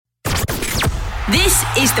This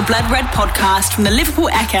is the Blood Red podcast from the Liverpool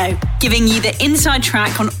Echo, giving you the inside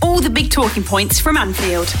track on all the big talking points from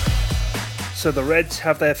Anfield. So the Reds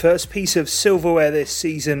have their first piece of silverware this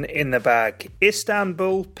season in the bag.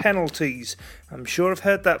 Istanbul penalties. I'm sure I've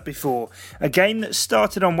heard that before. A game that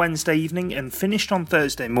started on Wednesday evening and finished on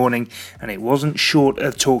Thursday morning, and it wasn't short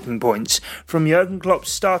of talking points. From Jurgen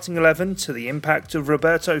Klopp's starting 11 to the impact of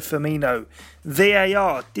Roberto Firmino.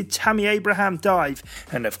 VAR, did Tammy Abraham dive?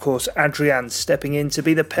 And of course Adrian stepping in to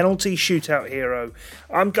be the penalty shootout hero.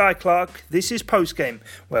 I'm Guy Clark, this is Postgame,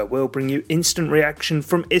 where we'll bring you instant reaction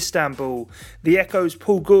from Istanbul. The Echo's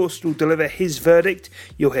Paul Gorst will deliver his verdict.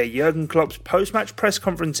 You'll hear Jurgen Klopp's post-match press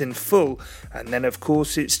conference in full. And then, of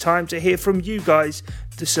course, it's time to hear from you guys,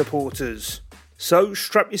 the supporters. So,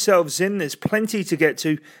 strap yourselves in, there's plenty to get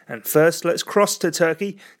to. And first, let's cross to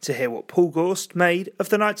Turkey to hear what Paul Gorst made of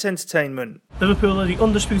the night's entertainment. Liverpool are the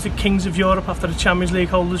undisputed kings of Europe after the Champions League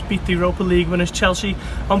holders beat the Europa League winners Chelsea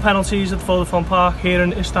on penalties at Vodafone Park here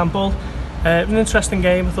in Istanbul. An interesting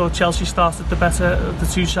game. I thought Chelsea started the better of the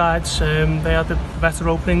two sides. They had the better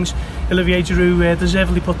openings. Olivier Giroud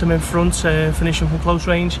deservedly put them in front, finishing from close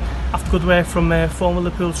range after good work from former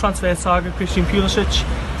Liverpool transfer target Christian Pulisic.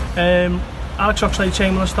 Alex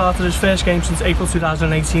Oxlade-Chamberlain started his first game since April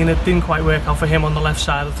 2018. It didn't quite work out for him on the left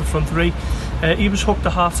side of the front three. He was hooked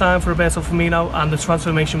at half-time for Roberto Firmino and the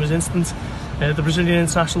transformation was instant. The Brazilian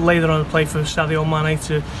international later on played for Sadio Mane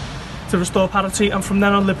to restore parity, and from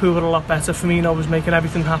then on Liverpool were a lot better. Firmino was making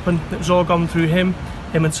everything happen. It was all gone through him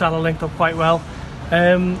and Salah linked up quite well,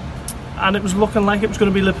 and it was looking like it was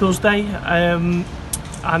going to be Liverpool's day, and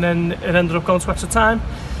then it ended up going to extra time.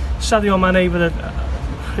 Sadio Mane with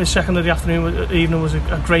his second of the evening was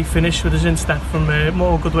a great finish with his instep from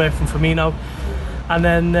more good work from Firmino, and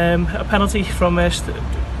then a penalty from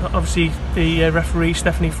obviously the referee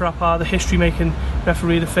Stephanie Frappard, the history-making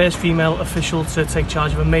referee, the first female official to take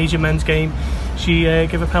charge of a major men's game. She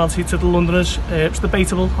gave a penalty to the Londoners. It was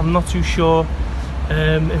debatable. I'm not too sure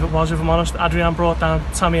if it was, if I'm honest. Adrian brought down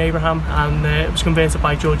Tammy Abraham and it was converted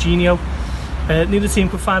by Jorginho. Neither team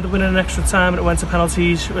could find the winner in extra time and it went to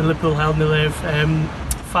penalties where Liverpool held nil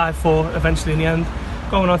 5-4 eventually in the end,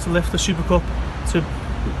 going on to lift the Super Cup to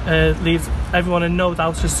leave everyone in no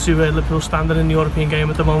doubt as to Liverpool's standing in the European game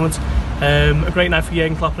at the moment. A great night for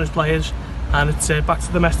Jurgen Klopp and his players, and it's back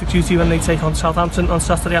to domestic duty when they take on Southampton on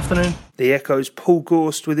Saturday afternoon. The Echo's Paul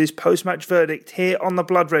Gorst with his post-match verdict here on the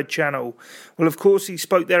Blood Red channel. Well, of course, he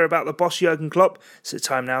spoke there about the boss Jurgen Klopp, so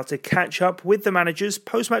time now to catch up with the manager's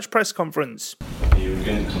post-match press conference.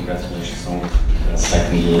 Jurgen, congratulations on the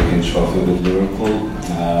second European trophy with Liverpool.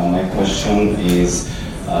 My question is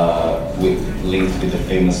linked with the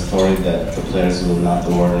famous story that the players were not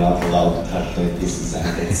allowed to calculate pieces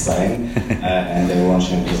and they sign, and they won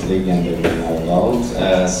Champions League and they were not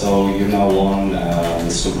allowed. So you now won the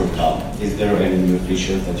Super Cup. Is there any new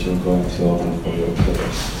features that you're going to open for your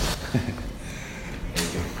players?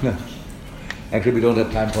 Thank you. No. Actually, we don't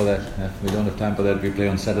have time for that. We play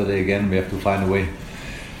on Saturday again. We have to find a way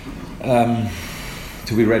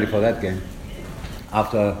to be ready for that game.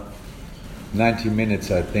 After 90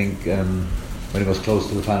 minutes, I think, when it was close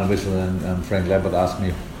to the final whistle, and Frank Lampard asked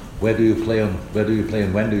me, "Where do you play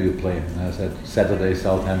and when do you play?" And I said, "Saturday,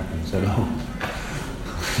 Southampton." He said, "Oh,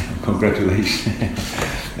 congratulations."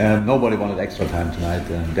 Nobody wanted extra time tonight.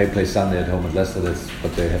 They play Sunday at home at Leicester,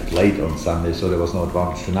 but they have played on Sunday, so there was no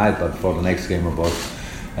advantage tonight. But for the next game, it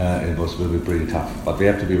will be pretty tough. But we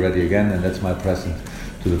have to be ready again, and that's my present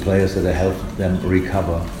to the players, that I help them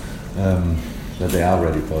recover. That they are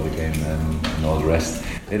ready for the game and all the rest.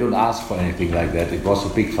 They don't ask for anything like that. It was a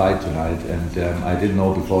big fight tonight, and I didn't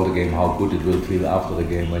know before the game how good it will feel after the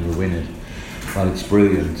game when you win it. But it's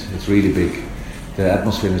brilliant. It's really big. The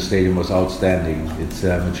atmosphere in the stadium was outstanding. It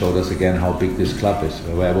showed us again how big this club is.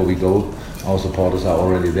 Wherever we go, our supporters are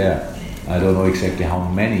already there. I don't know exactly how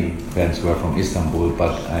many fans were from Istanbul,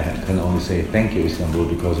 but I can only say thank you, Istanbul,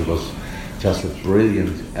 because it was just a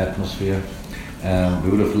brilliant atmosphere. We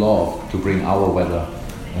would have loved to bring our weather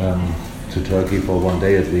to Turkey for one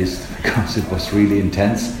day at least, because it was really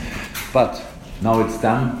intense. But now it's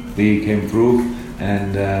done. We came through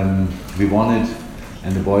and we won it,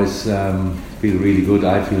 and the boys feel really good.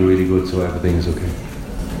 I feel really good, so everything is okay.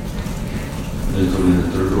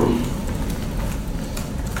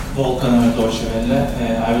 Volkan Ömer, Deutsche Welle.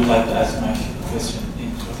 I would like to ask my question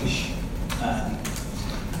in Turkish.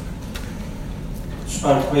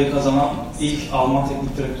 Süper Kupayı kazanan ilk Alman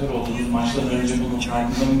teknik direktör oldunuz. Maçtan önce bunun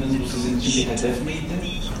farkında mıydınız? Bu sizin için bir hedef miydi?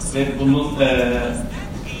 Ve bunun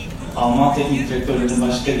Alman teknik direktörlerin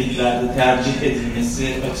başka liglerde tercih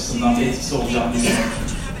edilmesi açısından bir etkisi olacağını düşünüyorum.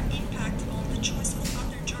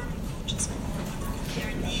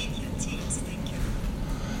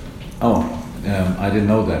 I didn't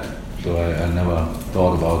know that, so I never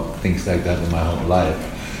thought about things like that in my whole life.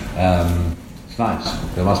 It's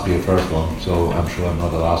nice. There must be a first one, so I'm sure I'm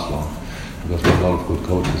not the last one, because we have a lot of good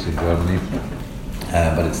coaches in Germany.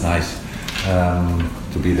 But it's nice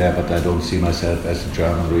to be there, but I don't see myself as a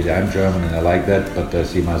German really. I'm German and I like that, but I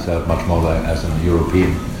see myself much more as an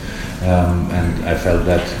European. And I felt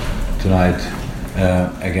that tonight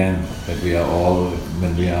again, that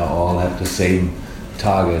when we are all have the same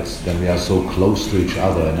targets, then we are so close to each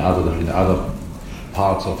other. In other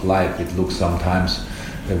parts of life, it looks sometimes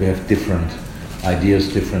that we have different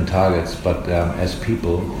ideas, different targets, but as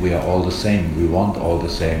people, we are all the same. We want all the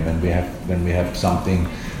same, and when we have something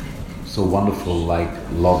so wonderful like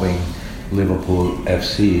loving Liverpool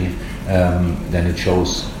FC, then it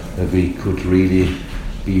shows that we could really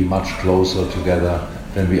be much closer together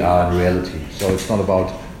than we are in reality. So it's not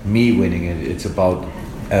about me winning it; it's about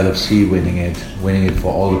LFC winning it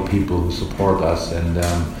for all the people who support us, and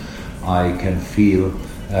I can feel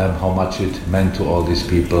how much it meant to all these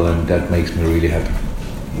people, and that makes me really happy.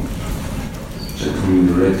 The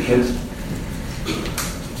red hat.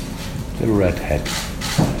 The red hat.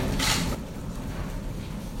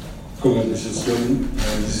 Congratulations, Jordan.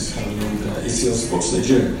 This is Harry with ACL Sports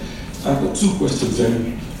Nigeria. I've got two questions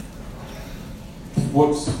then.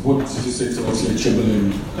 What did you say to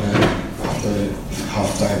Oxlade-Chamberlain after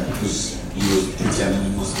half-time? Because he was pretty young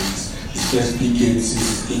in most things. His first big game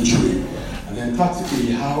since his injury. And then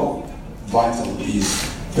practically, how vital is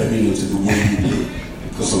Firmino to the way he play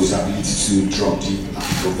because of his ability to drop deep and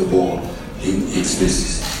pick up the ball in 8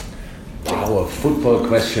 spaces? Wow, a football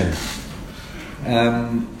question.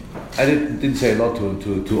 I didn't say a lot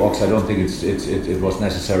to Ox. I don't think it was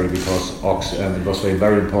necessary because Ox. It was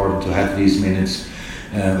very important to have these minutes.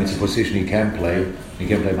 It's a position he can play. He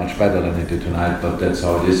can play much better than he did tonight, but that's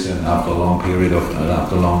how it is. And after a long period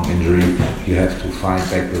after a long injury, you have to find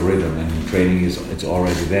back the rhythm. And in training, it's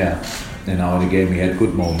already there. And now in the game, he had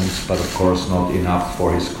good moments, but of course not enough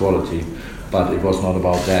for his quality. But it was not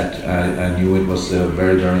about that. I knew it was a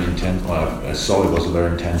very, very intense. Well, I saw it was a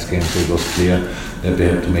very intense game, so it was clear that we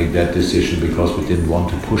had to make that decision because we didn't want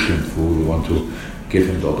to push him through. We want to give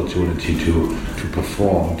him the opportunity to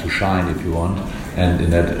perform, to shine, if you want. And in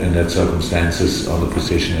that circumstances, on the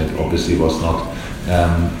position, it obviously was not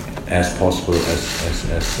as possible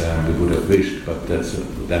as we would have wished. But that's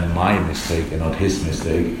then my mistake and not his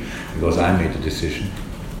mistake, because I made the decision.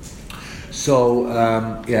 So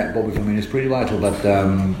Bobby Firmino is pretty vital, but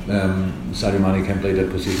Sadio Mane can play that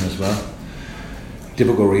position as well.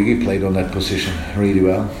 Divock Origi played on that position really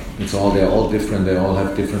well. They're all different. They all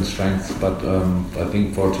have different strengths. But I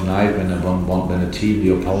think for tonight, when a team,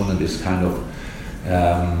 the opponent is kind of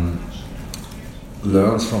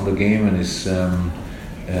learns from the game and is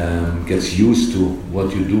gets used to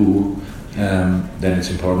what you do, then it's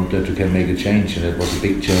important that you can make a change, and it was a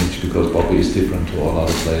big change because Bobby is different to all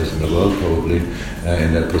other players in the world probably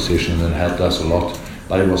in that position, and helped us a lot.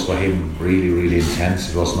 But it was for him really, really intense.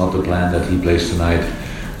 It was not the plan that he plays tonight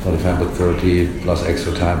 45 but 30 plus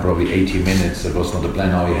extra time, probably 80 minutes. That was not the plan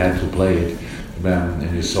how he had to play it.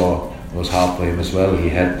 And you saw it was hard for him as well. He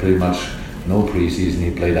had pretty much no preseason.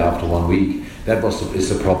 He played after 1 week. That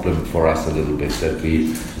is a problem for us a little bit, that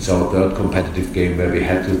it's our third competitive game where we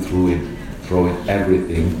had to throw in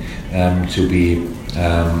everything to be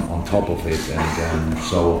on top of it. And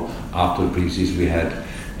so after the preseason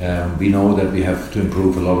we know that we have to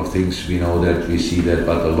improve a lot of things. We know that, we see that,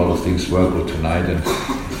 but a lot of things were good tonight, and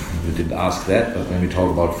we didn't ask that. But when we talk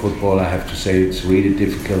about football, I have to say it's really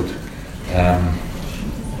difficult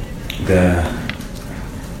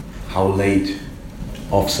how late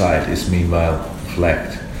offside is meanwhile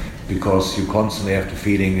flagged, because you constantly have the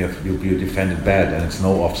feeling you defended bad and it's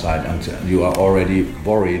no offside until you are already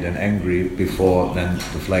worried and angry before then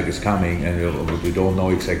the flag is coming, and we don't know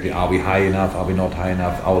exactly, are we high enough, are we not high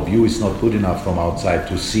enough. Our view is not good enough from outside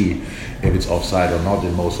to see if it's offside or not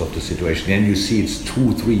in most of the situation. Then you see it's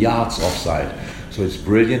 2-3 yards offside, so it's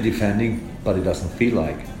brilliant defending, but it doesn't feel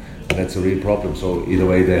like. And that's a real problem. So either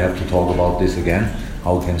way they have to talk about this again,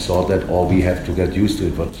 how we can sort that, or we have to get used to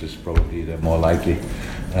it, which is probably the more likely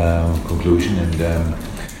conclusion. And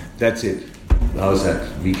that's it. How's that?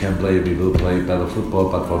 We can play, we will play better football,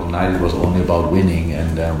 but for tonight it was only about winning,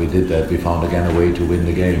 and we did that. We found again a way to win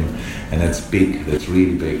the game, and that's big. That's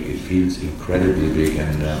really big. It feels incredibly big,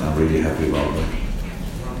 and I'm really happy about it.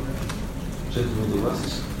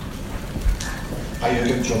 Hi,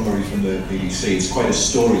 I'm John Murray from the BBC. It's quite a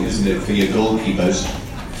story, isn't it, for your goalkeepers,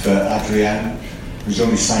 for Adrian, who's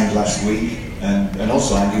only signed last week, and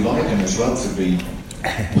also Andy Lonergan as well, to be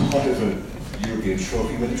part of a European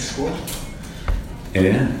trophy winning squad.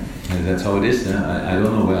 Yeah, That's how it is. I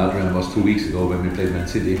don't know where Adrian was 2 weeks ago when we played Man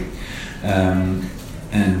City.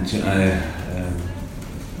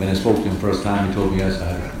 When I spoke to him first time, he told me, yes, I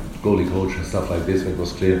have a goalie coach and stuff like this. It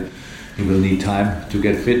was clear he will need time to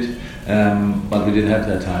get fit, but we didn't have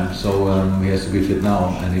that time, so he has to be fit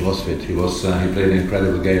now, and he was fit. He played an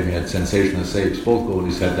incredible game. He had sensational saves. Both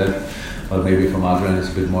goalies had that, but maybe from Adrian it's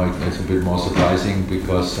a bit more surprising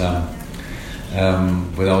because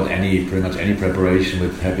without pretty much any preparation,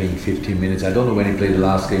 with having 15 minutes. I don't know when he played the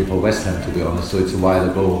last game for West Ham, to be honest. So it's a while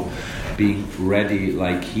ago. Being ready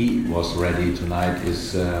like he was ready tonight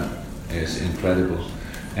is incredible,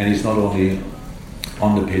 and he's not only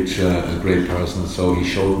on the pitch a great person. So he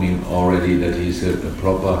showed me already that he's a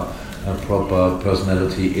proper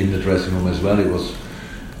personality in the dressing room as well. He was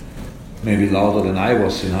maybe louder than I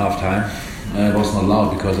was in halftime. I was not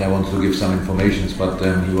loud because I wanted to give some information, but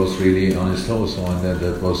he was really on his toes, so, and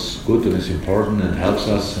that was good and it's important and helps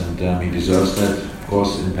us, and he deserves that. Of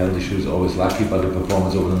course, in penalty shoots, always lucky, but the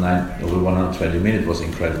performance over 120 minutes was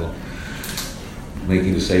incredible.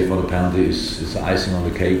 Making the save for the penalty is icing on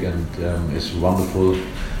the cake, and it's wonderful.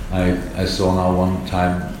 I saw now one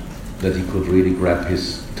time that he could really grab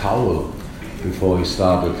his towel before he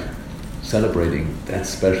started celebrating. That's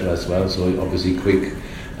special as well. So obviously quick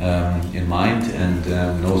in mind and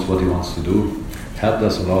knows what he wants to do. Helped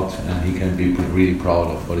us a lot, and he can be really proud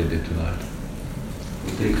of what he did tonight.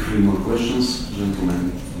 We'll take 3 more questions.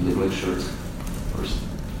 Gentleman in the black shirt first.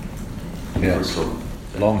 Yeah, so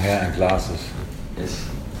long hair and glasses. Yes.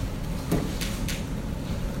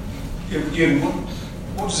 Jürgen,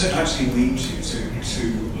 what does it actually mean to you to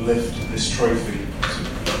lift this trophy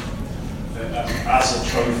as a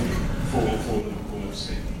trophy for Liverpool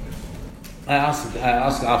FC? I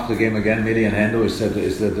asked after the game again, Mili and Hendo, is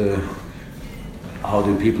that how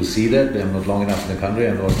do people see that? I'm not long enough in the country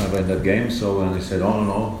and I was never in that game. So and they said, oh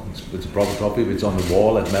no, it's a proper trophy. It's on the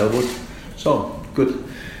wall at Melwood. So good.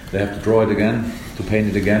 They have to draw it again, to paint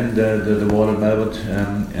it again, the wall at Melwood,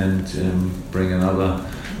 and bring another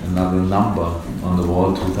number on the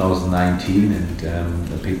wall, 2019,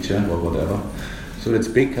 and a picture or whatever. So it's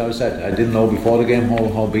big. How I said, I didn't know before the game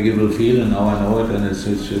how big it will feel, and now I know it, and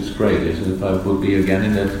it's great. If I would be again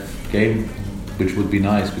in that game, which would be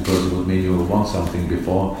nice because it would mean you won something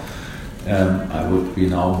before, I would be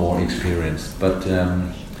now more experienced. But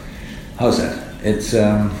how's that? It's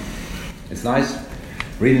nice.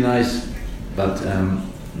 Really nice, but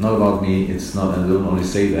not about me. It's not. I don't only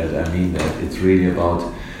say that. I mean that. It's really about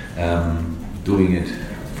doing it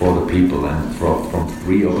for the people. And from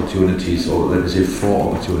 3 opportunities, or let me say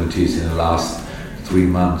 4 opportunities in the last 3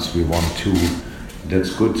 months, we won 2.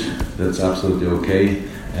 That's good. That's absolutely okay.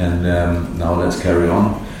 And now let's carry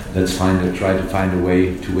on. Let's try to find a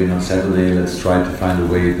way to win on Saturday. Let's try to find a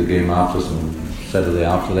way the game after. So Saturday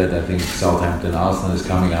after that, I think Southampton Arsenal is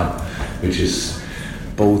coming up, which is.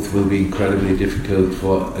 Both will be incredibly difficult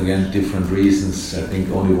for, again, different reasons. I think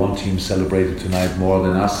only one team celebrated tonight more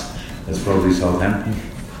than us. That's probably Southampton.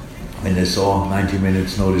 When they saw 90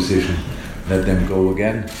 minutes, no decision, let them go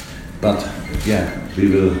again. But yeah, we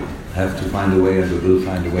will have to find a way, and we will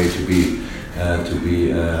find a way to be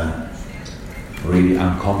really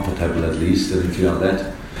uncomfortable at least. And if we are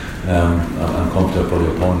that uncomfortable for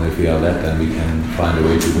the opponent, if we are that, then we can find a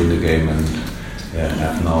way to win the game and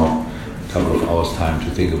have now couple of hours time to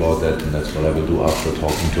think about that, and that's what I will do after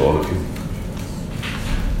talking to all of you.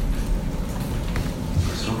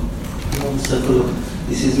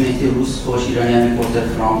 This is Mehdi Rus, coach Iranian reporter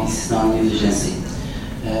from Islam News Agency.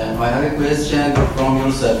 I have a question from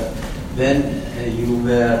yourself. When you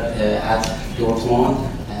were at Dortmund,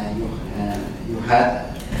 you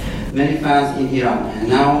had many fans in Iran, and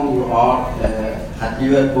now you are at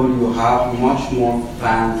Liverpool, you have much more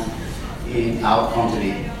fans in our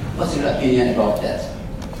country. What's your opinion about that?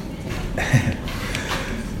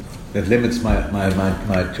 That limits my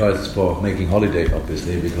choices for making holiday,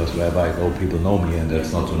 obviously, because wherever I go, people know me, and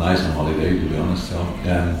that's not too nice on holiday, to be honest. So,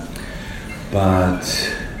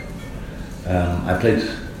 I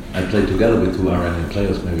played together with 2 Iranian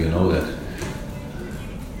players. Maybe you know that.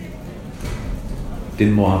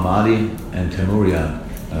 Din Mohammadi and Temurian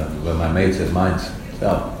were my mates at Mainz.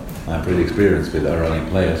 So I'm pretty experienced with Iranian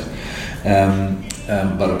players.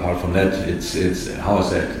 But apart from that, it's how I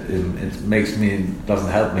said, it doesn't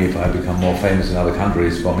help me if I become more famous in other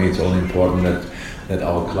countries. For me, it's only important that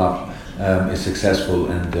our club is successful,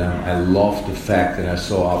 and I love the fact that I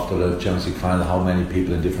saw after the Champions League final how many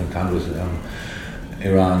people in different countries,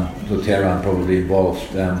 Iran, Tehran probably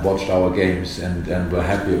involved, watched our games and were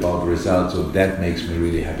happy about the results. So that makes me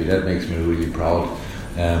really happy. That makes me really proud.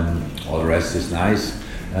 All the rest is nice,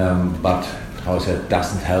 but how I said,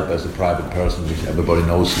 doesn't help as a private person, which everybody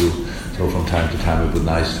knows you. So from time to time it would be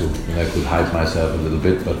nice to, I could hide myself a little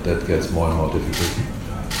bit, but that gets more and more difficult.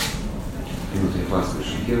 You will take last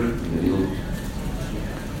question here in the middle.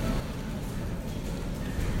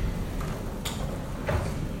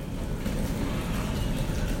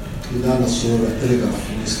 Ilana Sura, Telegraph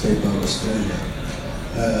newspaper of Australia.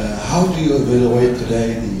 How do you evaluate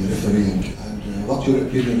today the refereeing, and what's your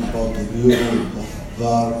opinion about the new rule of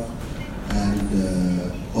VAR and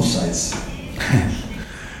offsides?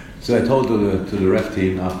 So I told to the ref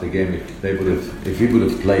team after the game, if we would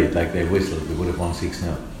have played like they whistled, we would have won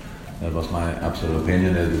 6-0. That was my absolute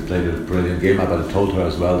opinion. They played a brilliant game, but I told her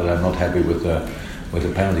as well that I'm not happy with the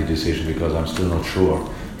penalty decision, because I'm still not sure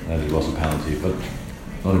that it was a penalty, but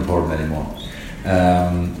not important anymore.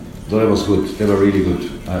 So that was good. They were really good,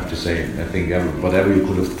 I have to say. I think whatever you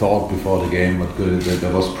could have thought before the game, but good,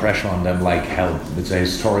 there was pressure on them like hell. It's a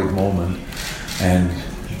historic moment, and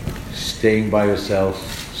staying by yourself,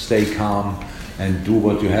 stay calm, and do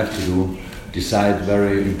what you have to do. Decide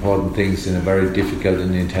very important things in a very difficult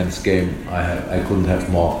and intense game. I couldn't have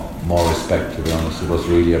more respect, to be honest. It was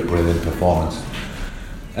really a brilliant performance.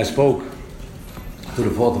 I spoke to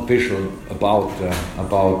the fourth official about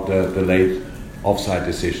the late offside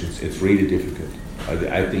decisions. It's really difficult.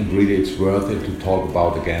 I think really it's worth it to talk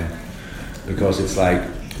about again, because it's like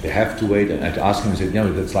they have to wait. And I asked him, I said,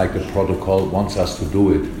 that's like the protocol wants us to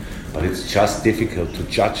do it, but it's just difficult to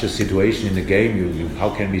judge a situation in the game. How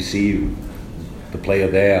can we see the player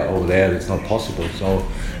there, over there? It's not possible. So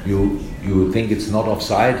you think it's not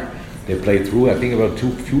offside. They played through. I think about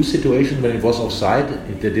few situations when it was offside,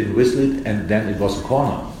 they didn't whistle it, and then it was a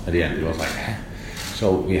corner at the end. It was like,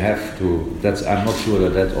 So we have to. I'm not sure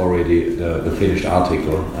that's already the finished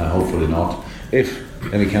article. Hopefully not. If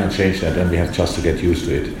then we cannot change that, then we have just to get used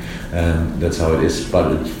to it, and that's how it is.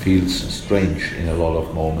 But it feels strange in a lot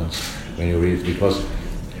of moments when you read it, because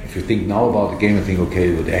if you think now about the game, you think, okay,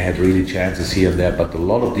 they had really chances here and there, but a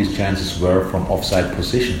lot of these chances were from offside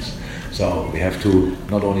positions. So we have to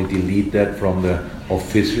not only delete that from the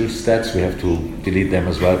official stats, we have to delete them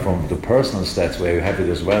as well from the personal stats, where you have it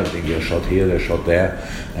as well. I think they're shot here, they're shot there,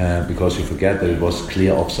 because you forget that it was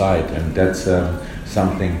clear offside. And that's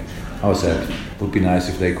something, how I said, would be nice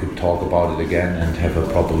if they could talk about it again and have a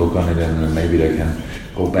proper look on it, and maybe they can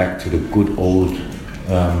go back to the good old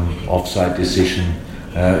offside decision,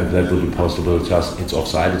 if that would be possible. Just it's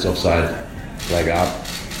offside, flag up,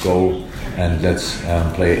 go, and let's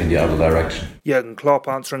play in the other direction. Jurgen Klopp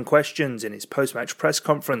answering questions in his post-match press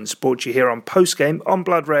conference, brought to you here on Postgame on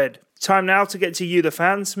Blood Red. Time now to get to you, the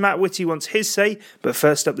fans. Matt Whitty wants his say, but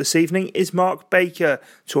first up this evening is Mark Baker,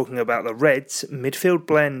 talking about the Reds' midfield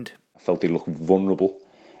blend. I felt they looked vulnerable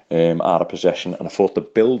out of possession, and I thought the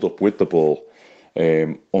build-up with the ball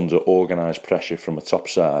under organised pressure from the top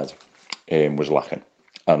side was lacking.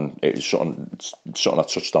 And it was something I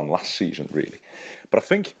touched on last season, really. But I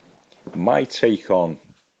think my take on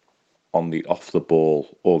the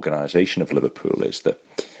off-the-ball organisation of Liverpool is that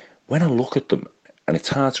when I look at them, and it's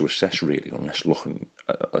hard to assess really unless looking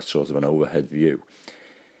at a sort of an overhead view,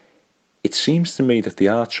 it seems to me that they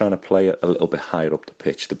are trying to play a little bit higher up the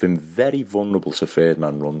pitch. They've been very vulnerable to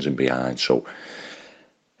third-man runs in behind, so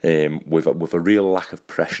with a real lack of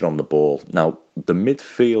pressure on the ball. Now, the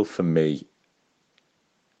midfield for me,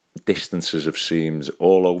 distances have seemed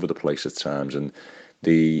all over the place at times, and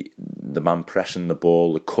the man pressing the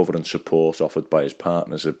ball, the cover and support offered by his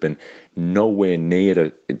partners have been nowhere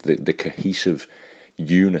near the cohesive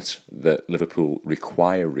unit that Liverpool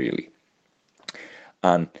require, really.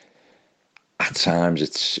 And at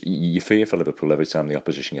times you fear for Liverpool every time the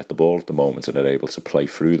opposition get the ball at the moment and are able to play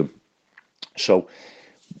through them. So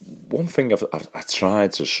one thing I've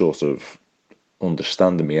tried to sort of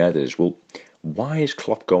understand in my head is, well, why is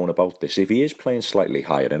Klopp going about this? If he is playing slightly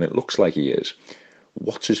higher, and it looks like he is,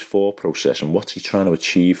 what's his thought process and what's he trying to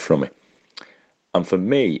achieve from it? And for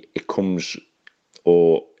me, it comes,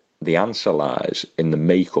 or the answer lies in the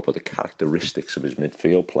makeup of the characteristics of his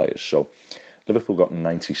midfield players. So Liverpool got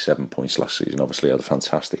 97 points last season, obviously had a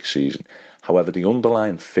fantastic season. However, the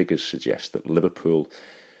underlying figures suggest that Liverpool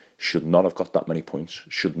should not have got that many points,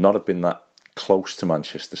 should not have been that close to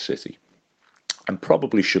Manchester City, and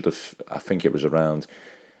probably should have, I think it was around,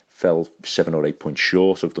 fell 7 or 8 points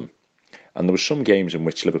short of them. And there were some games in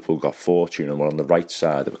which Liverpool got fortune and were on the right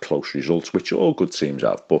side of a close results, which all good teams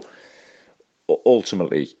have. But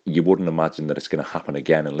ultimately, you wouldn't imagine that it's going to happen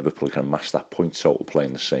again and Liverpool can match that point total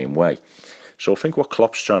playing the same way. So I think what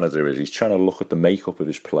Klopp's trying to do is he's trying to look at the makeup of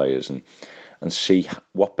his players and see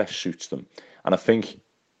what best suits them. And I think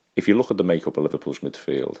if you look at the makeup of Liverpool's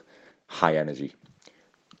midfield, high energy,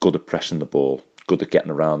 good at pressing the ball, good at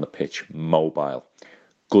getting around the pitch, mobile,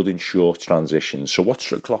 good in short transitions. So what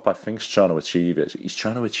Klopp, I think, is trying to achieve is he's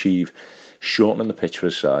trying to achieve shortening the pitch for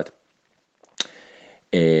his side,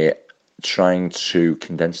 trying to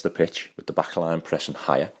condense the pitch with the back line pressing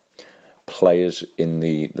higher, players in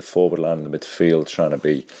the forward line in the midfield trying to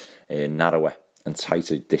be narrower and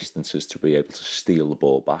tighter distances to be able to steal the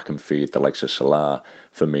ball back and feed the likes of Salah,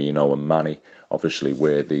 Firmino and Mane, obviously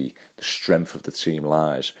where the strength of the team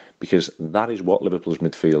lies, because that is what Liverpool's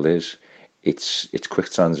midfield is. It's quick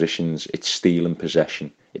transitions, it's stealing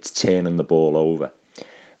possession, it's turning the ball over.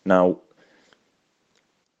 Now,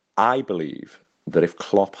 I believe that if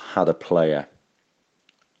Klopp had a player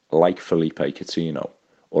like Felipe Coutinho,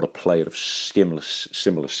 or a player of similar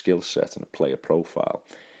skill set and a player profile,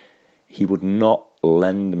 he would not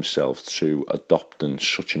lend himself to adopting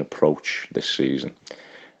such an approach this season.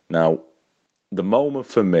 Now, the moment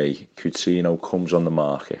for me Coutinho comes on the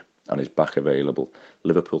market and is back available,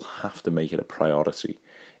 Liverpool have to make it a priority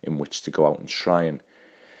in which to go out and try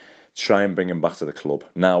and bring him back to the club.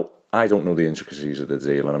 Now, I don't know the intricacies of the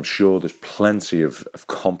deal, and I'm sure there's plenty of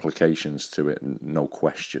complications to it, no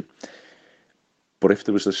question. But if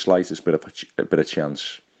there was the slightest bit of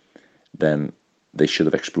chance, then they should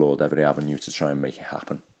have explored every avenue to try and make it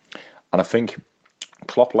happen. And I think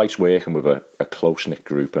Klopp likes working with a close-knit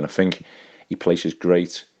group, and I think he places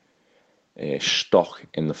great stock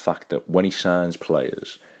in the fact that when he signs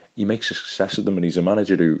players, he makes a success of them, and he's a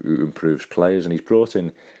manager who improves players, and he's brought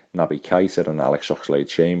in Naby Keita and Alex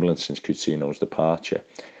Oxlade-Chamberlain since Coutinho's departure.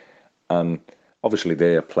 And obviously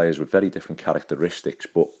they are players with very different characteristics,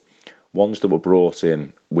 but ones that were brought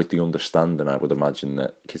in with the understanding, I would imagine,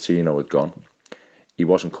 that Coutinho had gone. He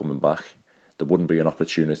wasn't coming back. There wouldn't be an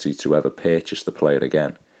opportunity to ever purchase the player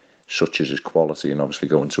again, such as his quality, and obviously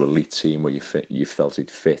going to an elite team where you felt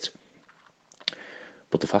he'd fit.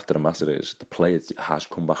 But the fact of the matter is, the player has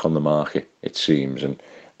come back on the market, it seems, and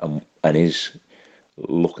is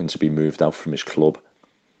looking to be moved out from his club.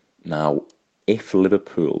 Now, if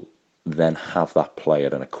Liverpool then have that player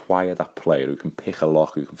and acquire that player who can pick a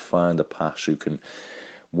lock, who can find a pass, who can,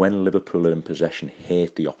 when Liverpool are in possession,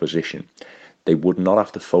 hate the opposition, they would not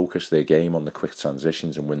have to focus their game on the quick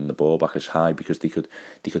transitions and winning the ball back as high, because they could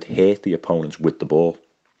hate the opponents with the ball.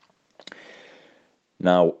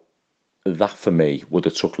 Now, that for me would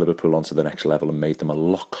have took Liverpool onto the next level and made them a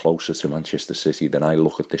lot closer to Manchester City than I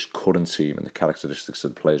look at this current team and the characteristics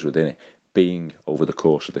of the players within it being over the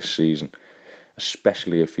course of this season,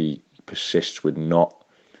 especially if he persists with not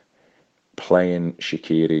playing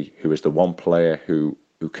Shaqiri, who is the one player who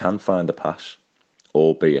can find a pass,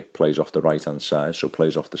 albeit plays off the right-hand side, so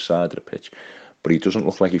plays off the side of the pitch, but he doesn't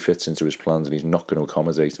look like he fits into his plans, and he's not going to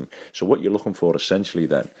accommodate him. So what you're looking for essentially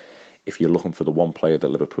then, if you're looking for the one player that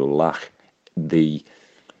Liverpool lack, the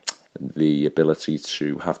ability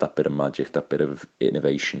to have that bit of magic, that bit of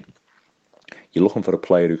innovation, you're looking for a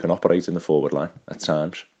player who can operate in the forward line at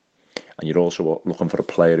times, and you're also looking for a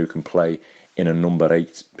player who can play in a number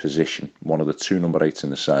 8 position, one of the 2 number 8s in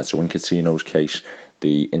the side. So in Coutinho's case,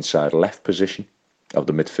 the inside left position of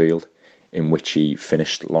the midfield, in which he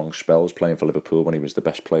finished long spells playing for Liverpool when he was the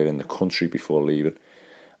best player in the country before leaving,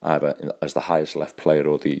 either as the highest left player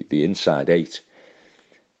or the inside 8.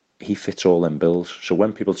 He fits all them bills. So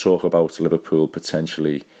when people talk about Liverpool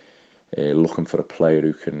potentially looking for a player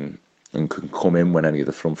who can come in when any of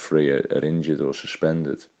the front 3 are injured or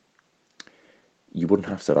suspended, you wouldn't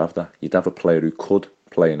have to have that. You'd have a player who could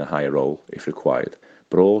play in a higher role if required,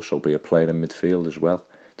 but also be a player in midfield as well.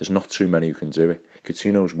 There's not too many who can do it.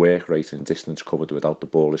 Coutinho's work rate and distance covered without the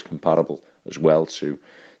ball is comparable as well to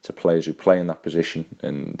players who play in that position,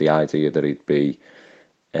 and the idea that he'd be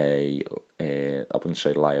I wouldn't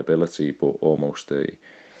say liability, but almost a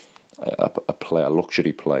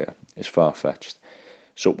luxury player is far-fetched.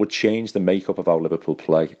 So it would change the makeup of how Liverpool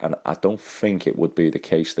play, and I don't think it would be the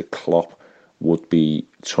case that Klopp would be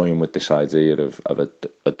toying with this idea of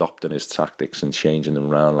adopting his tactics and changing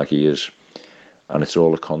them around like he is. And it's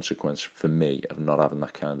all a consequence, for me, of not having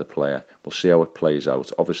that kind of player. We'll see how it plays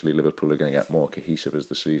out. Obviously, Liverpool are going to get more cohesive as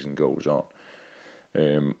the season goes on.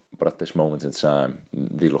 But at this moment in time,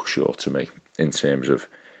 they look short to me in terms of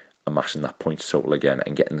amassing that points total again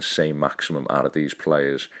and getting the same maximum out of these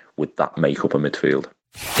players with that make-up of midfield.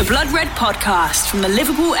 The Blood Red Podcast from the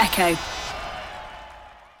Liverpool Echo.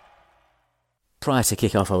 Prior to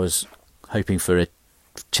kick-off, I was hoping for a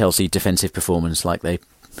Chelsea defensive performance like they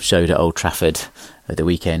showed at Old Trafford at the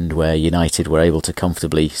weekend, where United were able to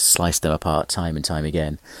comfortably slice them apart time and time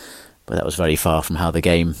again. But that was very far from how the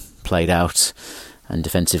game played out, and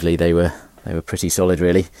defensively they were pretty solid,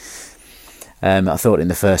 really. I thought in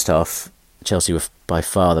the first half Chelsea were by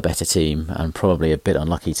far the better team and probably a bit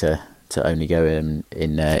unlucky to only go in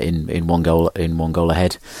one goal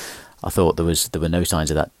ahead. I thought there were no signs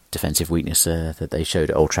of that defensive weakness that they showed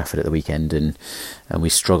at Old Trafford at the weekend, and we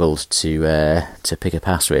struggled to pick a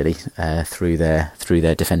pass really through their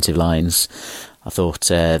defensive lines. I thought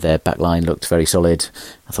their back line looked very solid.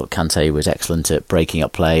 I thought Kante was excellent at breaking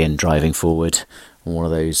up play and driving forward. One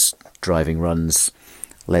of those driving runs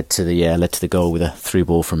led to the goal with a through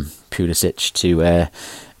ball from Pulisic to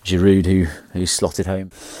Giroud, who slotted home.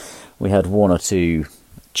 We had one or two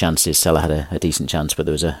chances. Salah had a decent chance, but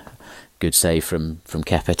there was a good save from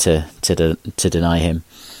Kepa to deny him.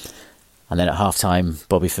 And then at half time,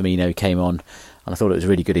 Bobby Firmino came on, and I thought it was a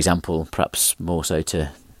really good example, perhaps more so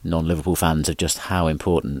to non-Liverpool fans, of just how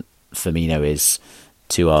important Firmino is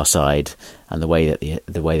to our side and the way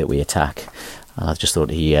that we attack. And I just thought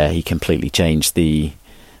he completely changed the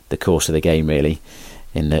course of the game really.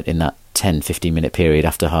 In that 10-15 minute period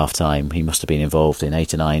after half time, he must have been involved in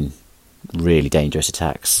 8 or 9 really dangerous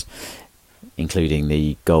attacks, including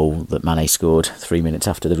the goal that Mane scored 3 minutes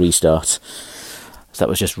after the restart. So that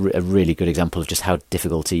was just a really good example of just how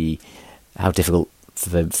difficult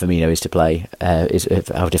Firmino is to play, how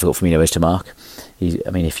difficult Firmino is to mark.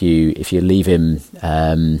 If you leave him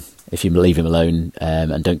alone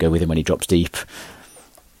and don't go with him when he drops deep,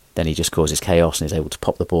 then he just causes chaos and is able to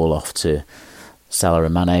pop the ball off to Salah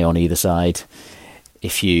and Mane on either side.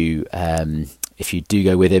 If you do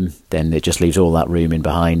go with him, then it just leaves all that room in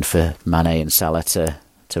behind for Mane and Salah to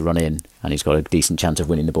run in, and he's got a decent chance of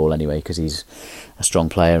winning the ball anyway because he's a strong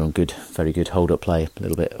player and very good hold-up play. A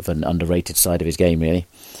little bit of an underrated side of his game, really.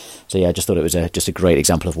 So yeah, I just thought it was just a great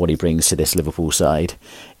example of what he brings to this Liverpool side,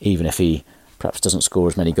 even if he perhaps doesn't score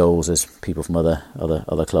as many goals as people from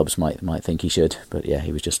other clubs might think he should. But yeah,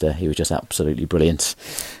 he was just absolutely brilliant,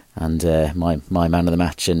 and my man of the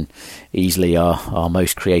match, and easily our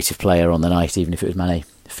most creative player on the night, even if it was Mane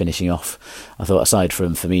finishing off. I thought aside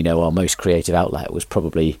from Firmino, our most creative outlet was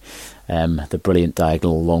probably the brilliant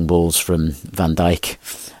diagonal long balls from Van Dijk,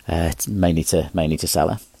 mainly to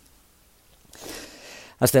Salah.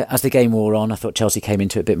 As the game wore on, I thought Chelsea came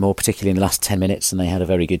into it a bit more, particularly in the last 10 minutes, and they had a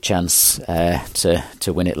very good chance to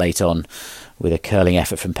win it late on with a curling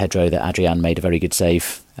effort from Pedro that Adrian made a very good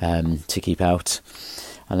save to keep out.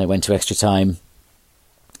 And they went to extra time.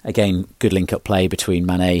 Again, good link-up play between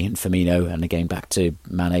Mane and Firmino, and again back to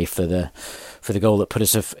Mane for the goal that put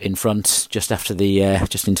us in front just after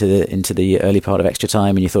just into the early part of extra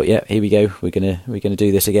time. And you thought, yeah, here we go, we're gonna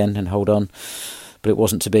do this again and hold on. But it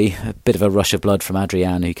wasn't to be. A bit of a rush of blood from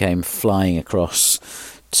Adrian, who came flying across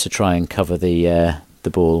to try and cover the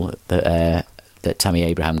ball that Tammy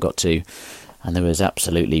Abraham got to, and there was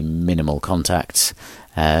absolutely minimal contact.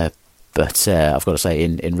 But I've got to say,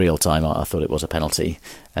 in real time, I thought it was a penalty.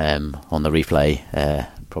 On the replay,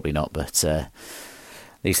 probably not. But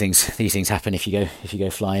these things happen if you go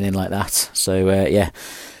flying in like that. So yeah,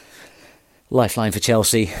 lifeline for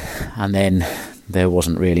Chelsea, and then there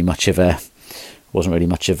wasn't really much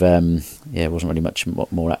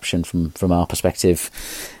more action from our perspective,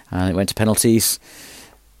 and it went to penalties.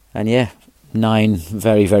 And yeah, 9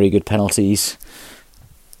 very, very good penalties,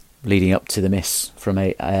 leading up to the miss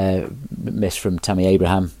from Tammy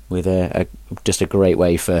Abraham, with just a great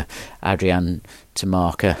way for Adrian to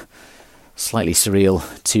mark a slightly surreal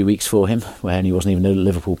 2 weeks for him, when he wasn't even a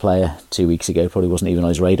Liverpool player 2 weeks ago. Probably wasn't even on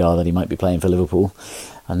his radar that he might be playing for Liverpool,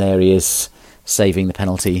 and there he is saving the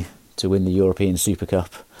penalty to win the European Super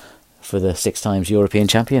Cup for the 6 times European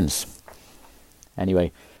champions.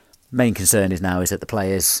 Anyway, main concern is that the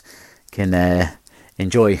players can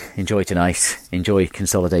enjoy tonight, enjoy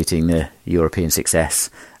consolidating the European success,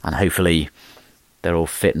 and hopefully they're all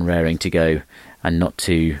fit and raring to go and not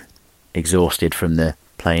too exhausted from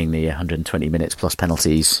playing the 120 minutes plus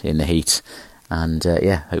penalties in the heat. And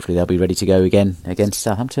hopefully they'll be ready to go again against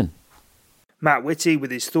Southampton. Matt Whitty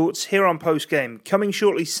with his thoughts here on Post Game. Coming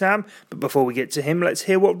shortly, Sam, but before we get to him, let's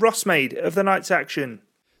hear what Ross made of the night's action.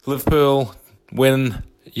 Liverpool win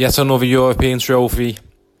yet another European trophy,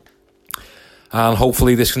 and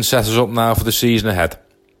hopefully this can set us up now for the season ahead.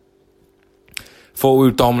 Thought we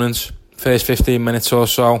were dominant first 15 minutes or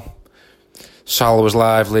so. Salah was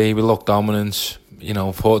lively, we looked dominant.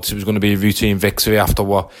 Thought it was going to be a routine victory after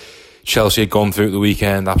what Chelsea had gone through at the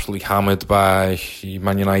weekend, absolutely hammered by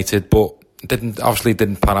Man United, but didn't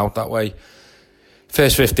pan out that way.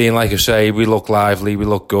 First 15, like I say, we looked lively, we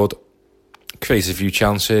looked good, created a few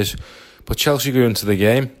chances, but Chelsea grew into the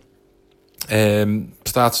game,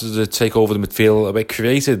 started to take over the midfield a bit,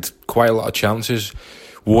 created quite a lot of chances.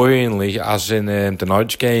 Worryingly, as in the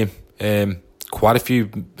Norwich game, quite a few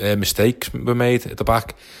mistakes were made at the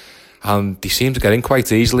back, and they seemed to get in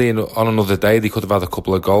quite easily, and on another day they could have had a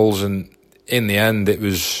couple of goals, and in the end it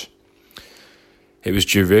was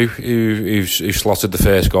Giroud who slotted the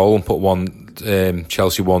first goal and put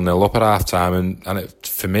Chelsea 1-0 up at half time, and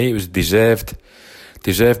for me it was deserved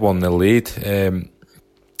 1-0 lead.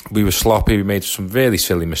 We were sloppy, we made some really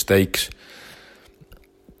silly mistakes,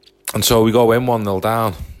 and so we go in 1-0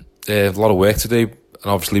 down. A lot of work to do, and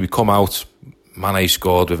obviously we come out. Mane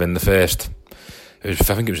scored within the first, I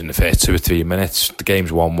think it was in the first 2 or 3 minutes. The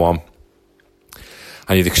game's 1-1,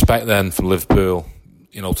 and you'd expect then from Liverpool,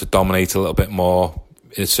 to dominate a little bit more,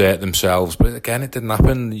 assert themselves, but again it didn't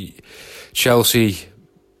happen. Chelsea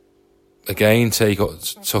again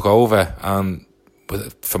took over, and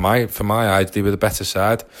for my eyes they were the better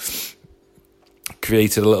side.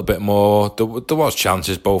 Created a little bit more. There was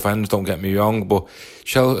chances both ends, don't get me wrong, but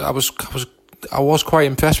Chelsea, I was quite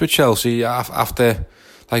impressed with Chelsea after,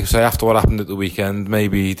 like I say, after what happened at the weekend.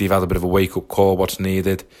 Maybe they've had a bit of a wake-up call, what's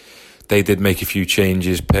needed. They did make a few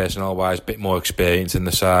changes, personnel-wise, a bit more experience in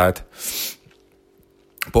the side.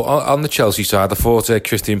 But on the Chelsea side, I thought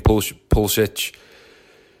Christian Pulisic,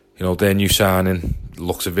 their new signing,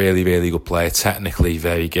 looks a really, really good player, technically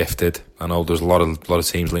very gifted. I know there's a lot of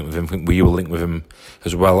teams linked with him. I think we were linked with him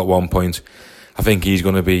as well at one point. I think he's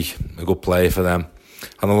going to be a good player for them.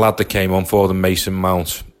 And the lad that came on for them, Mason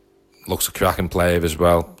Mount, looks a cracking player as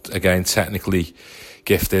well. Again, technically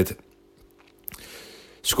gifted.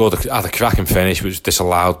 Had a cracking finish, which was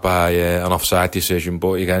disallowed by an offside decision.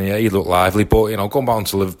 But again, he looked lively. But going back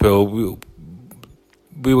to Liverpool,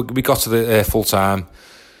 we got to the full time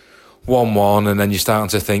 1-1, and then you're starting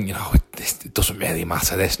to think, it doesn't really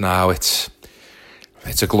matter this now. It's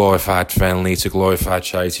a glorified friendly, it's a glorified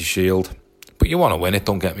charity shield. But you want to win it,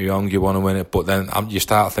 don't get me wrong, you want to win it. But then you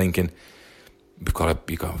start thinking, we've got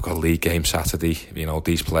a league game Saturday.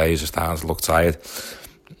 These players are starting to look tired.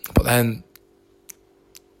 But then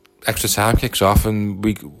extra time kicks off, and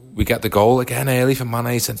we get the goal again early from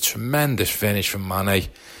Mane. It's a tremendous finish from Mane.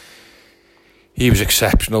 He was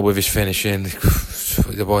exceptional with his finishing.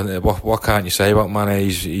 What can't you say about Mane?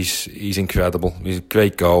 He's incredible. He's a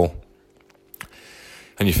great goal.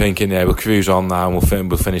 And you're thinking, we'll cruise on now and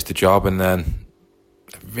we'll finish the job. And then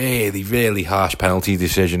a really, really harsh penalty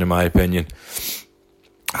decision, in my opinion.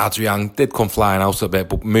 Adrian did come flying out a bit,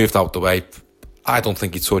 but moved out the way. I don't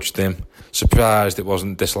think he touched him. Surprised it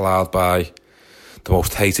wasn't disallowed by the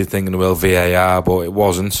most hated thing in the world, VAR, but it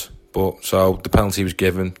wasn't. But so the penalty was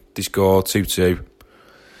given. They scored 2-2.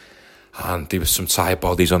 And there was some tired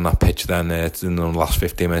bodies on that pitch then in the last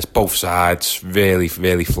 15 minutes. Both sides really,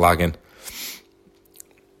 really flagging.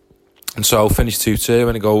 And so finished 2-2,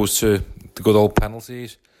 and it goes to the good old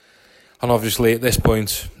penalties. And obviously at this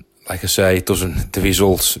point, like I say, the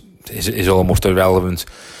result is almost irrelevant.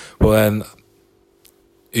 But then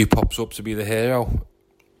who pops up to be the hero?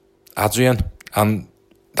 Adrian. And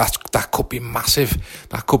that could be massive.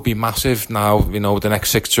 That could be massive now, the next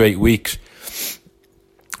 6 to 8 weeks.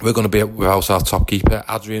 We're going to be without our top keeper.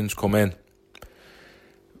 Adrian's come in.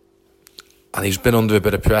 And he's been under a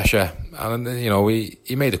bit of pressure. And,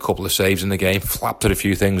 he made a couple of saves in the game, flapped at a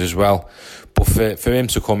few things as well. But for him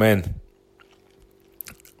to come in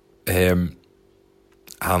and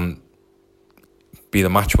be the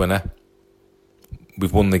match winner,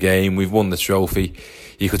 we've won the game, we've won the trophy.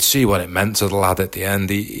 You could see what it meant to the lad at the end.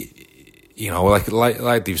 Like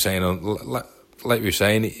they were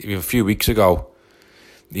saying, a few weeks ago,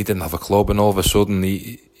 he didn't have a club, and all of a sudden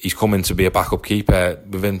he's come in to be a backup keeper.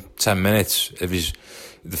 Within 10 minutes of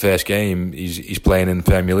the first game, he's playing in the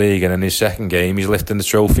Premier League, and in his second game, he's lifting the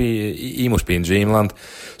trophy. He must be in dreamland.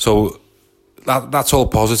 So that's all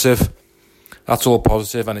positive. That's all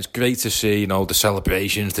positive, and it's great to see, the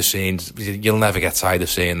celebrations, the scenes. You'll never get tired of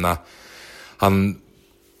seeing that. And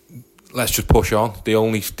let's just push on. The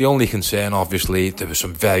only concern, obviously, there were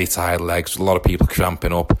some very tired legs. A lot of people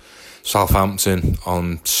cramping up. Southampton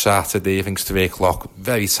on Saturday, I think it's 3 o'clock.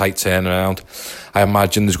 Very tight turnaround. I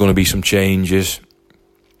imagine there's going to be some changes.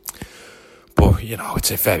 But, it's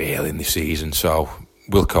a very early in the season, so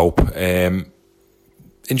we'll cope.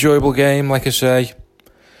 Enjoyable game, like I say.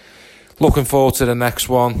 Looking forward to the next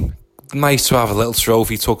one. Nice to have a little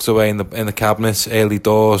trophy tucked away in the cabinet, early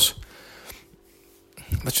doors.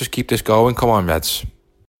 Let's just keep this going. Come on, Reds.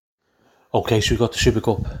 Okay, so we've got the Super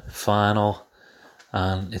Cup final.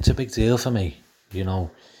 And it's a big deal for me,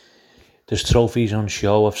 There's trophies on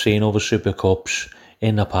show. I've seen other Super Cups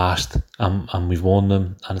in the past, and we've won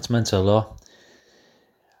them, and it's meant a lot.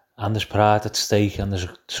 And there's pride at stake, and there's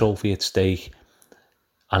a trophy at stake,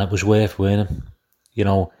 and it was worth winning,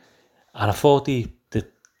 And I thought I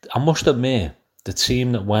must admit, the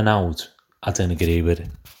team that went out, I didn't agree with it.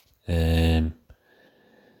 And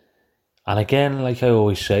again, like I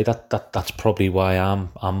always say, that's probably why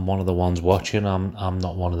I'm one of the ones watching. I'm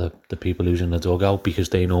not one of the people who's in the dugout, because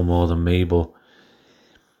they know more than me. But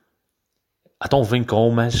I don't think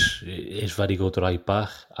Gomez is very good right back.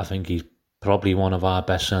 I think he's probably one of our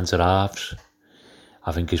best centre halves.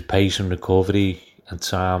 I think his pace and recovery and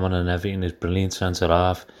timing and everything is brilliant centre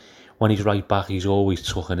half. When he's right back, he's always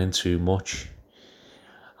tucking in too much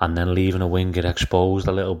and then leaving a winger exposed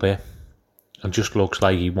a little bit, and just looks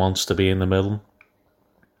like he wants to be in the middle.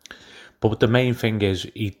 But the main thing is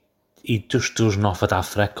he just doesn't offer that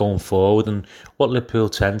threat going forward. And what Liverpool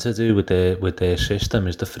tend to do with their system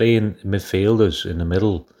is the three midfielders in the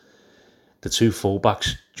middle, the two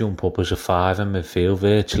fullbacks jump up as a five in midfield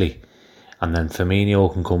virtually, and then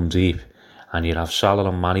Firmino can come deep, and you'd have Salah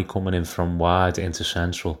and Mane coming in from wide into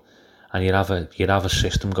central, and you'd have a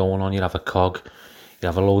system going on. You'd have a cog, you'd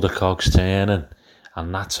have a load of cogs turning,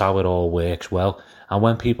 and that's how it all works well. And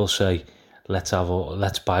when people say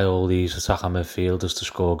let's buy all these attacking midfielders to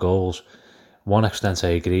score goals, one extent I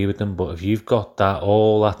agree with them, but if you've got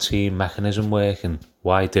all that team mechanism working,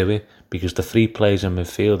 why do it? Because the three players in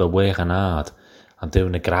midfield are working hard and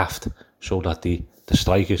doing the graft so that the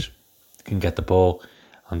strikers can get the ball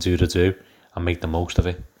and do the do and make the most of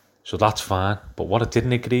it. So that's fine. But what I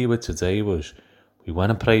didn't agree with today was we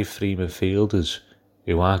went and played three midfielders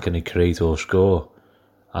who aren't going to create or score,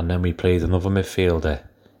 and then we played another midfielder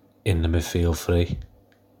in the midfield three.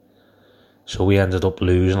 So we ended up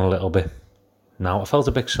losing a little bit. Now, I felt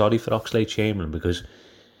a bit sorry for Oxlade-Chamberlain, because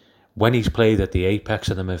when he's played at the apex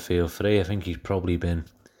of the midfield three, I think he's probably been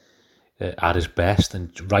at his best.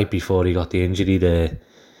 And right before he got the injury there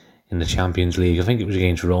in the Champions League, I think it was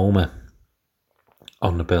against Roma,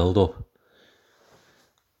 on the build-up,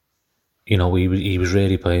 you know, he was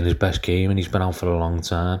really playing his best game, and he's been out for a long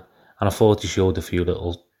time. And I thought he showed a few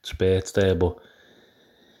little spurts there,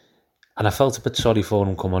 and I felt a bit sorry for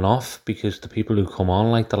him coming off, because the people who come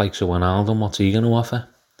on, like the likes of Wijnaldum, what's he going to offer?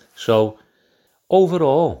 So,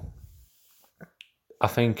 overall, I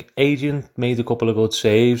think Adrian made a couple of good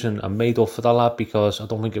saves and made up for the lad, because I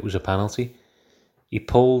don't think it was a penalty. He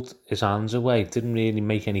pulled his hands away, didn't really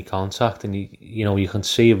make any contact, and you can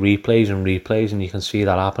see replays, and you can see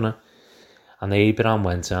that happening. And Abraham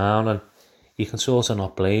went down, and you can sort of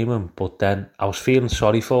not blame him. But then I was feeling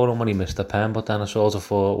sorry for him when he missed the pen, but then I sort of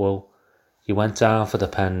thought, well, he went down for the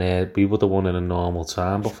pen there. We would have won in a normal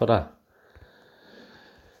time but for that.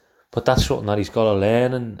 But that's something that he's got to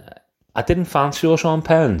learn. And I didn't fancy us on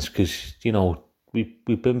pens, because,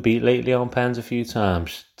 we've been beat lately on pens a few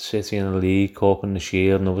times. City in the League Cup and the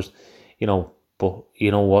Shield and others, but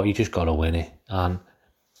you know what, you just got to win it. And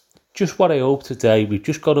just what I hope today, we've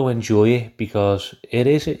just got to enjoy it, because it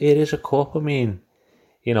is a cup. I mean,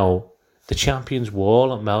 the Champions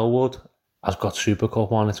Wall at Melwood has got Super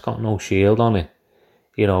Cup on, it's got no Shield on it,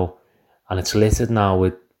 and it's littered now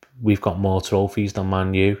with, we've got more trophies than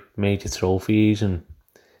Man U, major trophies, and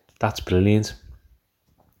that's brilliant.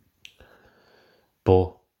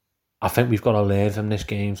 But I think we've got to learn from this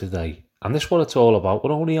game today. And this is what it's all about.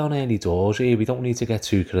 We're only on early doors here. We don't need to get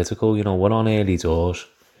too critical. We're on early doors.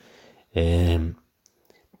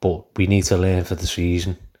 But we need to learn for the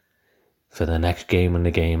season, for the next game and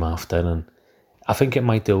the game after. And I think it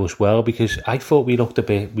might do us well, because I thought we looked a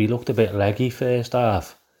bit leggy first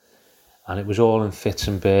half. And it was all in fits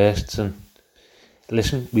and bursts. And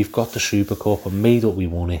listen, we've got the Super Cup and made up we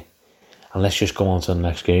won it. And let's just go on to the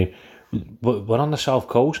next game. We're on the South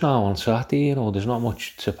Coast now on Saturday, there's not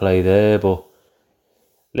much to play there, but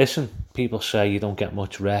listen, people say you don't get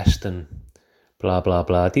much rest and blah, blah,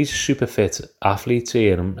 blah. These are super fit athletes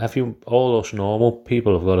here, and all us normal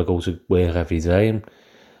people have got to go to work every day and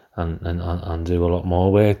do a lot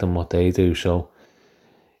more work than what they do. So,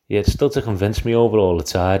 yeah, it's still to convince me over all the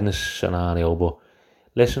tiredness scenario, but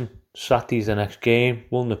listen, Saturday's the next game,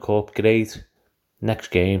 won the cup, great.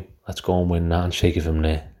 Next game, let's go and win that and shake it from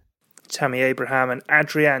there. Tammy Abraham and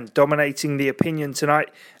Adrian dominating the opinion tonight.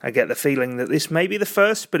 I get the feeling that this may be the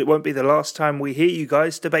first, but it won't be the last time we hear you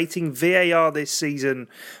guys debating VAR this season.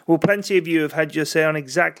 Well, plenty of you have had your say on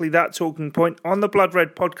exactly that talking point on the Blood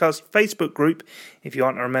Red Podcast Facebook group. If you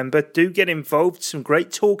aren't a member, do get involved. Some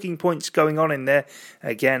great talking points going on in there.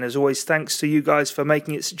 Again, as always, thanks to you guys for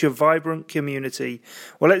making it such a vibrant community.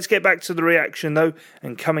 Well, let's get back to the reaction though,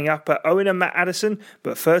 and coming up are Owen and Matt Addison.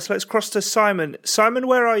 But first, let's cross to Simon. Simon,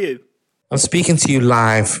 where are you? I'm speaking to you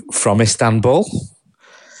live from Istanbul,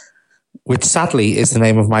 which sadly is the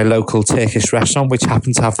name of my local Turkish restaurant, which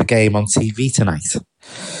happened to have the game on TV tonight.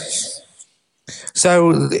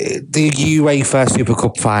 So the UEFA Super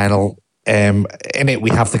Cup final, in it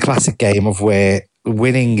we have the classic game of where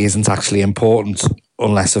winning isn't actually important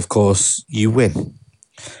unless, of course, you win.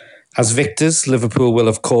 As victors, Liverpool will,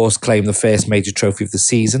 of course, claim the first major trophy of the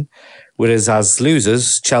season, whereas as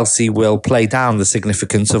losers, Chelsea will play down the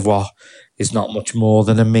significance of what is not much more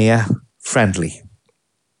than a mere friendly.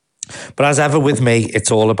 But as ever with me,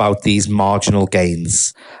 it's all about these marginal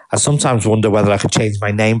gains. I sometimes wonder whether I could change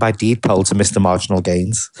my name by deed poll to Mr. Marginal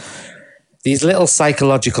Gains. These little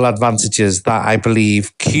psychological advantages that I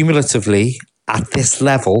believe cumulatively at this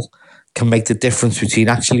level can make the difference between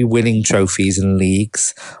actually winning trophies and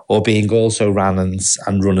leagues or being also runners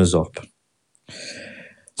and runners-up.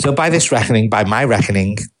 So by my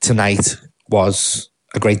reckoning, tonight was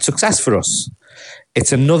a great success for us.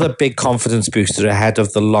 It's another big confidence booster ahead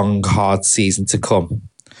of the long, hard season to come.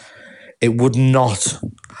 It would not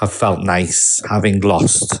have felt nice having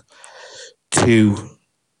lost 2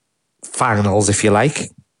 finals, if you like,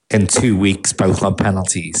 in 2 weeks, both on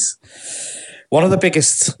penalties. One of the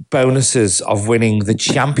biggest bonuses of winning the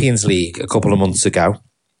Champions League a couple of months ago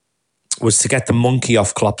was to get the monkey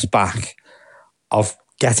off Klopp's back of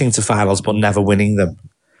getting to finals but never winning them.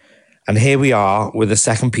 And here we are with the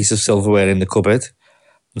second piece of silverware in the cupboard,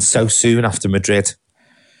 and so soon after Madrid.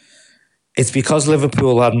 It's because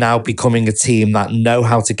Liverpool are now becoming a team that know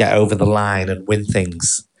how to get over the line and win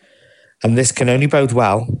things. And this can only bode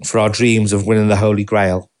well for our dreams of winning the Holy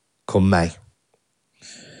Grail come May.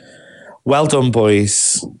 Well done,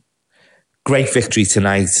 boys. Great victory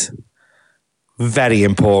tonight. Very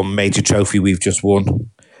important major trophy we've just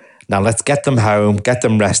won. Now let's get them home, get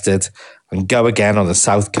them rested, and go again on the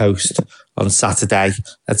South Coast on Saturday.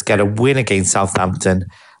 Let's get a win against Southampton,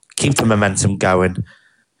 keep the momentum going,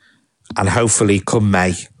 and hopefully come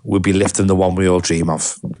May, we'll be lifting the one we all dream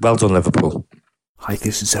of. Well done, Liverpool. Hi,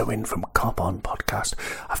 this is Owen from Cop On Podcast.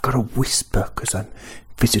 I've got a whisper because I'm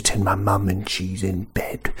visiting my mum and she's in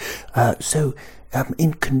bed.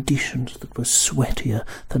 In conditions that were sweatier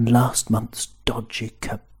than last month's dodgy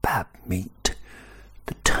kebab meat,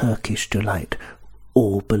 the Turkish delight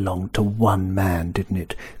all belonged to one man, didn't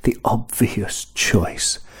it? The obvious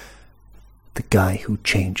choice. The guy who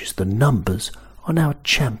changes the numbers on our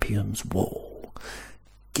champions' wall.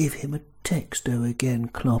 Give him a texto again,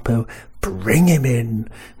 Kloppo. Bring him in.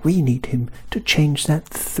 We need him to change that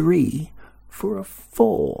 3 for a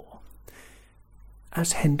 4.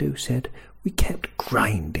 As Hendo said, we kept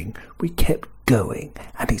grinding, we kept going,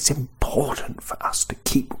 and it's important for us to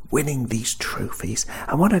keep winning these trophies,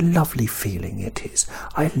 and what a lovely feeling it is.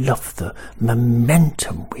 I love the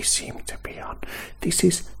momentum we seem to be on. This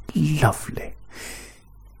is lovely.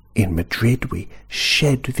 In Madrid, we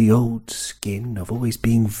shed the old skin of always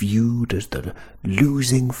being viewed as the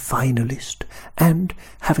losing finalist, and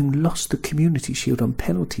having lost the Community Shield on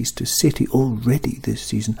penalties to City already this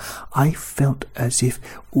season, I felt as if,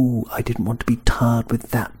 I didn't want to be tarred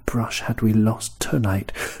with that brush had we lost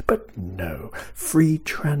tonight. But no, free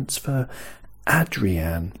transfer,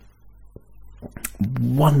 Adrian.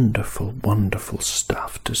 Wonderful, wonderful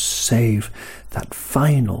stuff to save that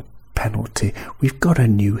final penalty. We've got a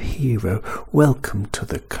new hero. Welcome to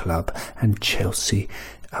the club. And Chelsea,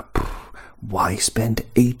 why spend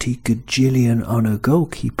 80 gajillion on a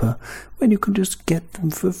goalkeeper when you can just get them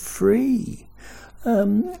for free?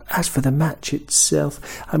 As for the match itself,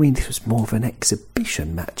 this was more of an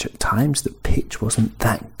exhibition match at times. The pitch wasn't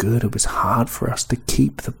that good. It was hard for us to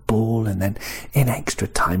keep the ball, and then in extra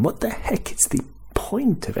time, what the heck is the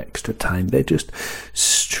point of extra time? They're just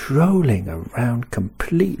strolling around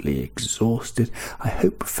completely exhausted. I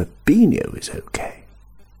hope Fabinho is okay.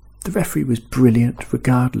 The referee was brilliant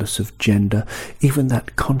regardless of gender. Even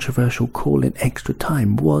that controversial call in extra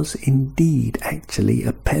time was indeed actually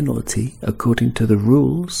a penalty according to the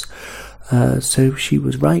rules, so she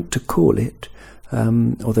was right to call it.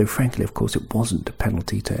 Although frankly, of course, it wasn't a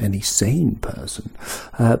penalty to any sane person.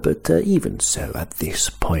 But even so, at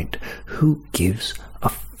this point, who gives a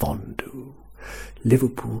fondue?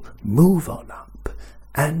 Liverpool move on up.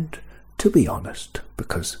 And to be honest,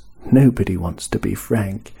 because nobody wants to be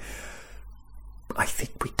frank, I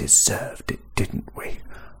think we deserved it, didn't we?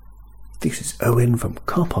 This is Owen from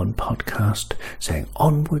Cop On Podcast saying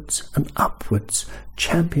onwards and upwards.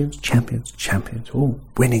 Champions, champions, champions.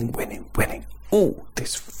 Winning, winning, winning.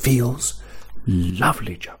 This feels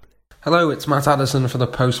lovely, jubbly. Hello, it's Matt Addison for the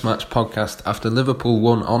post-match podcast after Liverpool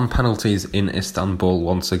won on penalties in Istanbul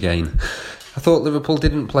once again. I thought Liverpool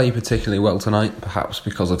didn't play particularly well tonight, perhaps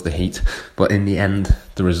because of the heat, but in the end,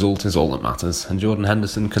 the result is all that matters, and Jordan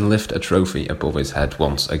Henderson can lift a trophy above his head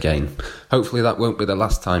once again. Hopefully that won't be the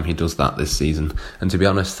last time he does that this season, and to be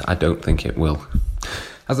honest, I don't think it will.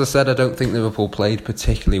 As I said, I don't think Liverpool played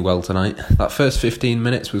particularly well tonight. That first 15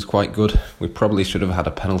 minutes was quite good. We probably should have had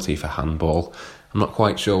a penalty for handball. I'm not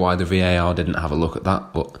quite sure why the VAR didn't have a look at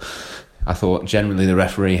that, but I thought generally the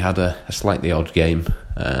referee had a slightly odd game.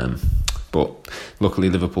 But luckily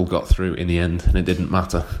Liverpool got through in the end and it didn't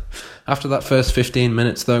matter. After that first 15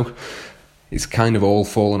 minutes though, it's kind of all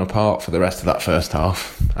fallen apart for the rest of that first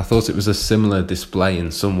half. I thought it was a similar display in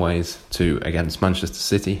some ways to against Manchester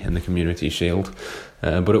City in the Community Shield.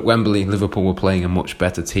 But at Wembley, Liverpool were playing a much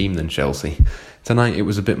better team than Chelsea. Tonight it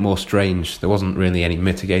was a bit more strange. There wasn't really any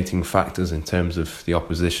mitigating factors in terms of the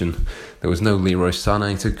opposition. There was no Leroy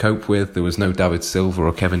Sané to cope with. There was no David Silva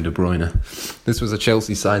or Kevin De Bruyne. This was a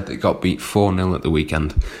Chelsea side that got beat 4-0 at the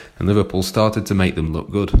weekend, and Liverpool started to make them look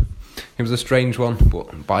good. It was a strange one,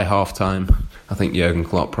 but by half-time, I think Jurgen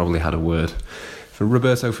Klopp probably had a word. For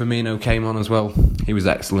Roberto Firmino came on as well. He was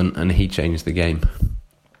excellent and he changed the game.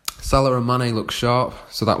 Salah and Mane looked sharp,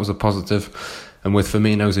 so that was a positive. And with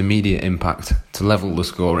Firmino's immediate impact to level the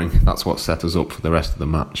scoring, that's what set us up for the rest of the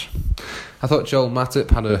match. I thought Joel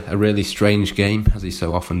Matip had a really strange game, as he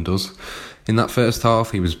so often does. In that first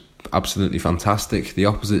half, he was absolutely fantastic, the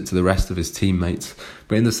opposite to the rest of his teammates.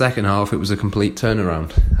 But in the second half, it was a complete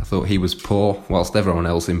turnaround. I thought he was poor, whilst everyone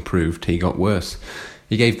else improved, he got worse.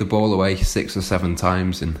 He gave the ball away 6 or 7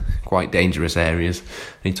 times in quite dangerous areas, and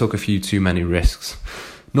he took a few too many risks.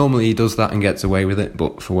 Normally he does that and gets away with it,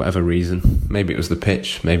 but for whatever reason, maybe it was the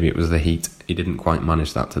pitch, maybe it was the heat, he didn't quite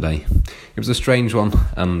manage that today. It was a strange one,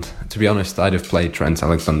 and to be honest, I'd have played Trent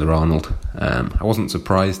Alexander-Arnold. I wasn't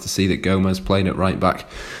surprised to see that Gomez played at right back,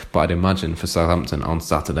 but I'd imagine for Southampton on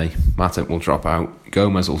Saturday, Matip will drop out,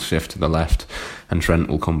 Gomez will shift to the left, and Trent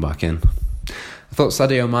will come back in. I thought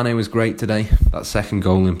Sadio Mane was great today. That second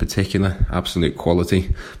goal in particular, absolute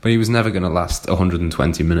quality, but he was never going to last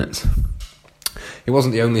 120 minutes. It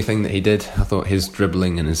wasn't the only thing that he did. I thought his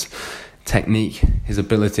dribbling and his technique, his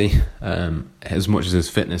ability, as much as his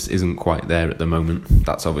fitness isn't quite there at the moment,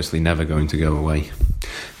 that's obviously never going to go away.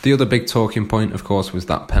 The other big talking point, of course, was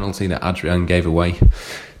that penalty that Adrian gave away.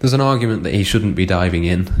 There's an argument that he shouldn't be diving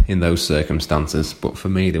in those circumstances, but for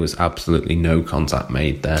me there was absolutely no contact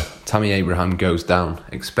made there. Tammy Abraham goes down,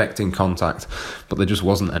 expecting contact, but there just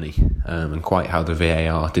wasn't any, and quite how the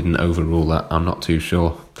VAR didn't overrule that, I'm not too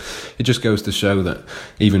sure. It just goes to show that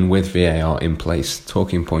even with VAR in place,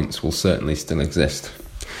 talking points will certainly still exist.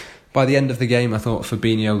 By the end of the game, I thought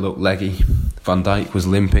Fabinho looked leggy. Van Dijk was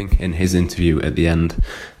limping in his interview at the end.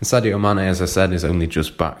 And Sadio Mane, as I said, is only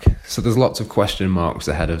just back. So there's lots of question marks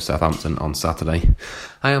ahead of Southampton on Saturday.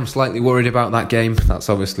 I am slightly worried about that game. That's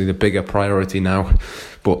obviously the bigger priority now.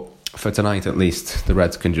 But for tonight at least, the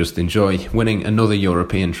Reds can just enjoy winning another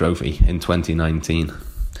European trophy in 2019.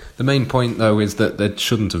 The main point, though, is that there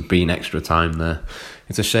shouldn't have been extra time there.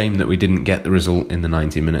 It's a shame that we didn't get the result in the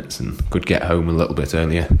 90 minutes and could get home a little bit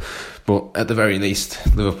earlier. But at the very least,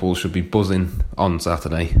 Liverpool should be buzzing on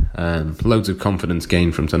Saturday. Loads of confidence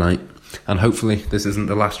gained from tonight. And hopefully this isn't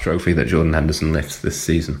the last trophy that Jordan Henderson lifts this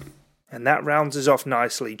season. And that rounds us off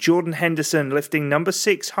nicely. Jordan Henderson lifting number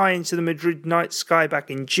 6 high into the Madrid night sky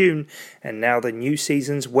back in June, and now the new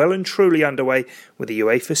season's well and truly underway with the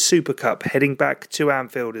UEFA Super Cup heading back to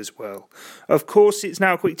Anfield as well. Of course, it's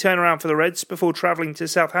now a quick turnaround for the Reds before travelling to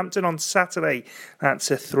Southampton on Saturday.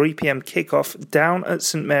 That's a 3 p.m. kickoff down at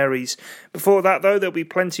St Mary's. Before that, though, there'll be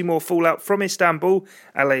plenty more fallout from Istanbul,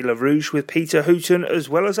 Allée La Rouge with Peter Hooton, as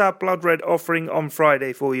well as our Blood Red offering on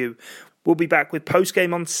Friday for you. We'll be back with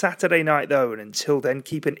post-game on Saturday night, though, and until then,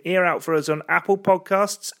 keep an ear out for us on Apple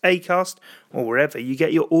Podcasts, Acast, or wherever you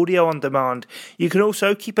get your audio on demand. You can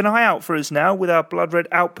also keep an eye out for us now with our Blood Red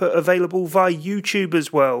output available via YouTube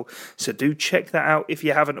as well, so do check that out if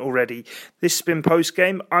you haven't already. This has been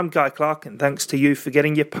Post-Game. I'm Guy Clark, and thanks to you for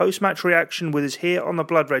getting your post-match reaction with us here on the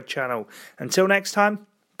Blood Red channel. Until next time,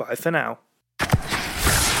 bye for now.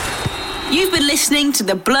 You've been listening to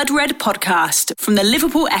the Blood Red podcast from the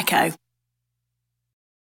Liverpool Echo.